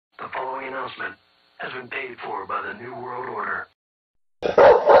following announcement has been paid for by the New World Order.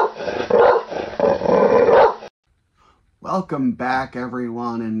 Welcome back,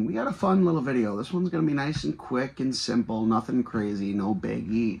 everyone, and we got a fun little video. This one's going to be nice and quick and simple, nothing crazy, no big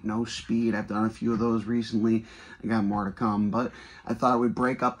eat, no speed. I've done a few of those recently. I got more to come, but I thought we'd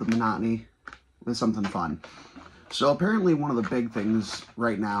break up the monotony with something fun. So apparently one of the big things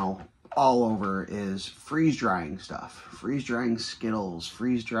right now all over is freeze-drying stuff. Freeze-drying Skittles,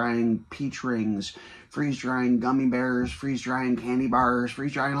 freeze-drying peach rings, freeze-drying gummy bears, freeze-drying candy bars,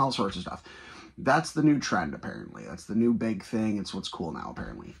 freeze-drying all sorts of stuff. That's the new trend, apparently. That's the new big thing. It's what's cool now,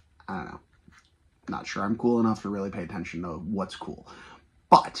 apparently. I don't know. Not sure I'm cool enough to really pay attention to what's cool.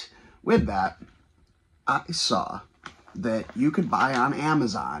 But with that, I saw that you could buy on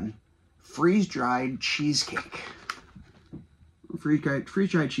Amazon freeze-dried cheesecake.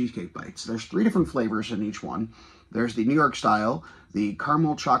 Freeze-dried cheesecake bites. There's 3 different flavors in each one. There's the New York style, the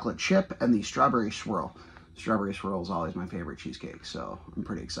caramel chocolate chip, and the strawberry swirl. Strawberry swirl is always my favorite cheesecake, so I'm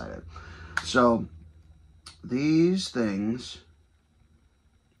pretty excited. So these things,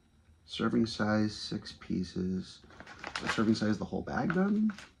 serving size 6 pieces. The serving size the whole bag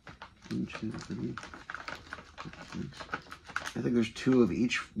then? 1, 2, 3, 4, 6. I think there's 2 of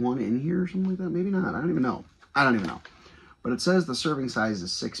each one in here or something like that. Maybe not. I don't even know. But it says the serving size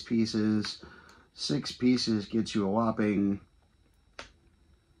is 6 pieces. 6 pieces gets you a whopping,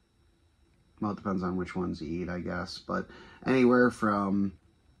 well, it depends on which ones you eat, I guess. But anywhere from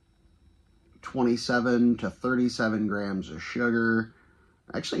 27 to 37 grams of sugar.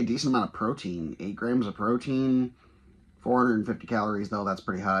 Actually a decent amount of protein. 8 grams of protein. 450 calories, though. That's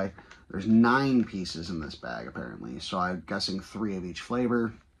pretty high. There's 9 pieces in this bag, apparently. So I'm guessing 3 of each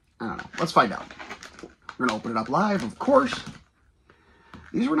flavor. I don't know. Let's find out. We're going to open it up live, of course.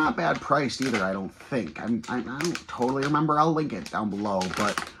 These were not bad priced either, I don't think. I don't totally remember. I'll link it down below,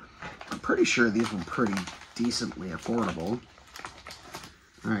 but I'm pretty sure these were pretty decently affordable.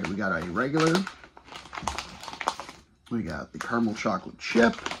 All right, we got a regular. We got the caramel chocolate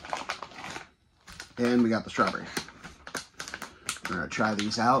chip. And we got the strawberry. We're going to try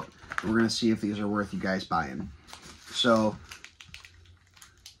these out. We're going to see if these are worth you guys buying. So,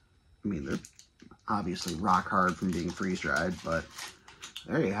 I mean, they're obviously rock hard from being freeze-dried, but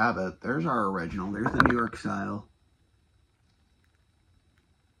there you have it. There's our original. There's the New York style.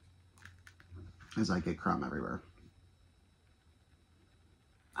 As I get crumb everywhere.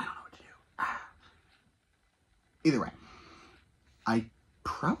 I don't know what to do. Either way, I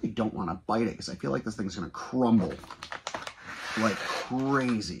probably don't want to bite it because I feel like this thing's going to crumble like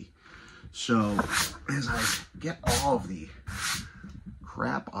crazy. So, as I get all of the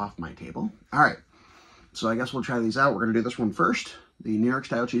crap off my table. All right. So I guess we'll try these out. We're going to do this one first. The New York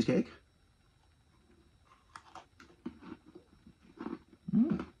style cheesecake.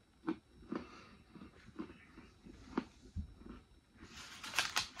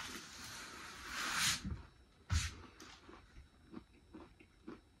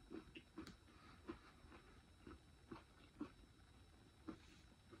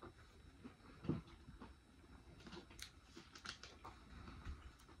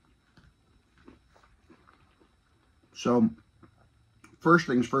 So, first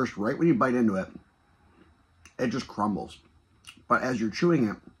things first, right when you bite into it, it just crumbles. But as you're chewing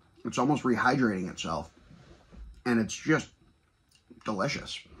it, it's almost rehydrating itself. And it's just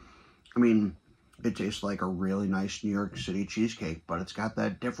delicious. I mean, it tastes like a really nice New York City cheesecake, but it's got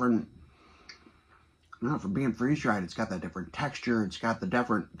that different, I don't know, from being freeze-dried, it's got that different texture. It's got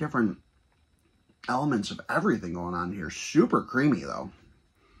the different elements of everything going on here. Super creamy, though.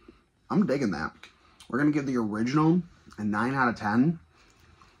 I'm digging that. We're going to give the original a 9 out of 10.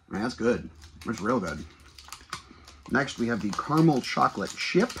 I mean, that's good. That's real good. Next, we have the caramel chocolate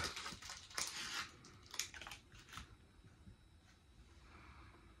chip.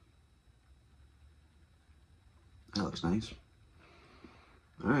 That looks nice.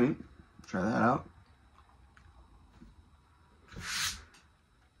 All right, try that out.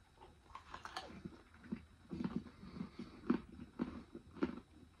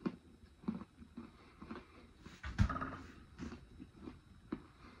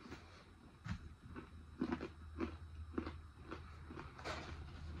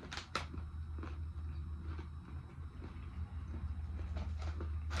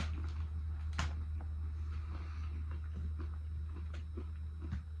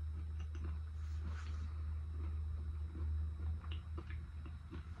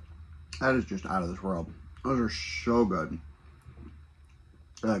 That is just out of this world. Those are so good.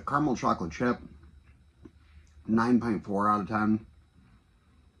 Caramel chocolate chip, 9.4 out of 10.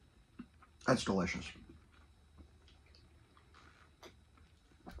 That's delicious.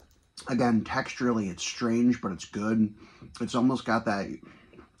 Again, texturally, it's strange, but it's good. It's almost got that, I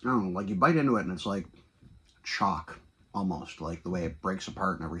don't know, like you bite into it and it's like chalk, almost, like the way it breaks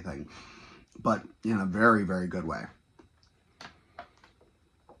apart and everything. But in a very, very good way.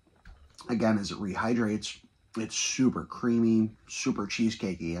 Again, as it rehydrates, it's super creamy, super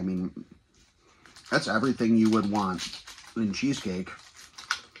cheesecakey. I mean, that's everything you would want in cheesecake,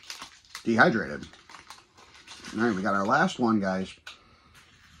 dehydrated. All right, we got our last one, guys.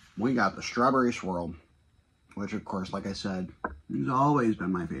 We got the strawberry swirl, which, of course, like I said, has always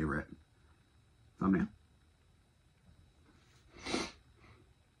been my favorite thumbnail.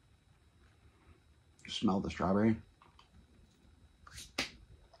 Smell the strawberry.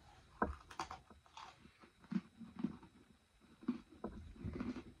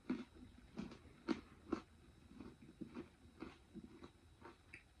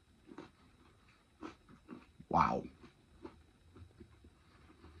 Wow.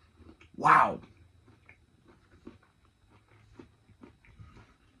 Wow.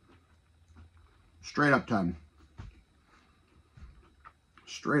 Straight up 10.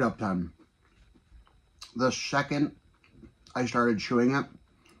 Straight up 10. The second I started chewing it,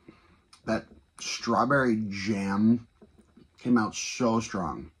 that strawberry jam came out so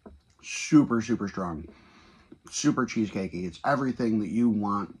strong. Super, super strong. Super cheesecakey. It's everything that you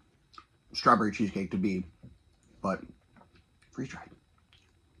want strawberry cheesecake to be, but freeze-dried.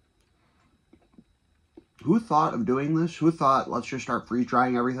 Who thought of doing this? Who thought, let's just start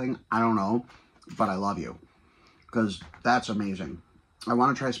freeze-drying everything? I don't know, but I love you, because that's amazing. I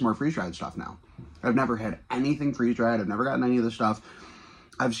want to try some more freeze-dried stuff now. I've never had anything freeze-dried. I've never gotten any of this stuff.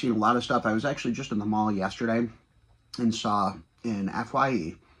 I've seen a lot of stuff. I was actually just in the mall yesterday and saw in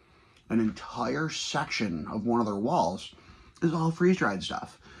FYE an entire section of one of their walls is all freeze-dried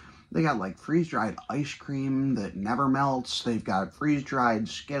stuff. They got like freeze-dried ice cream that never melts. They've got freeze-dried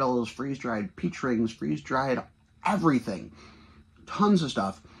Skittles, freeze-dried peach rings, freeze-dried everything. Tons of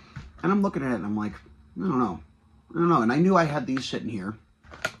stuff. And I'm looking at it and I'm like, I don't know. And I knew I had these sitting here.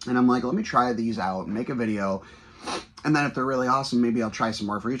 And I'm like, let me try these out and make a video. And then if they're really awesome, maybe I'll try some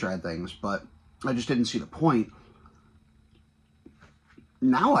more freeze-dried things. But I just didn't see the point.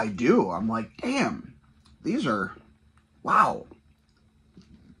 Now I do. I'm like, damn. These are, wow.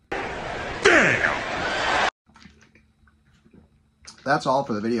 That's all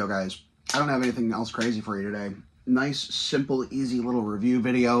for the video, guys. I don't have anything else crazy for you today. Nice, simple, easy little review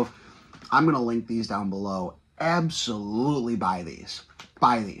video. I'm going to link these down below. Absolutely buy these.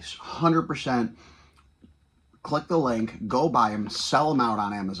 Buy these. 100%. Click the link. Go buy them. Sell them out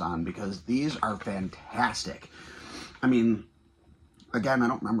on Amazon because these are fantastic. I mean, again, I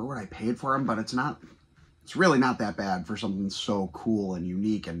don't remember what I paid for them, but it's really not that bad for something so cool and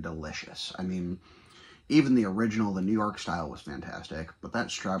unique and delicious. I mean, even the original, the New York style, was fantastic. But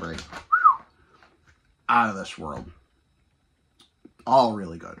that strawberry, whew, out of this world. All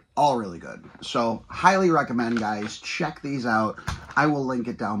really good. All really good. So, highly recommend, guys. Check these out. I will link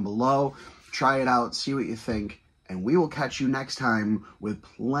it down below. Try it out. See what you think. And we will catch you next time with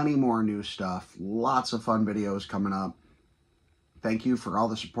plenty more new stuff. Lots of fun videos coming up. Thank you for all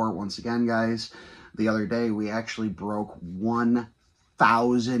the support once again, guys. The other day, we actually broke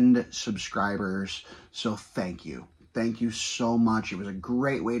 1,000 subscribers, so thank you. Thank you so much. It was a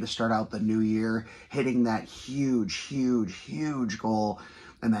great way to start out the new year, hitting that huge, huge, huge goal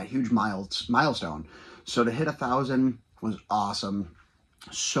and that huge milestone. So to hit 1,000 was awesome.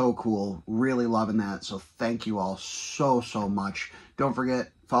 So cool. Really loving that. So thank you all so, so much. Don't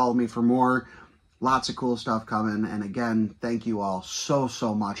forget, follow me for more. Lots of cool stuff coming. And again, thank you all so,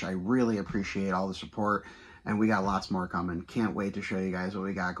 so much. I really appreciate all the support. And we got lots more coming. Can't wait to show you guys what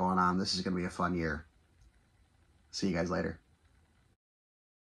we got going on. This is going to be a fun year. See you guys later.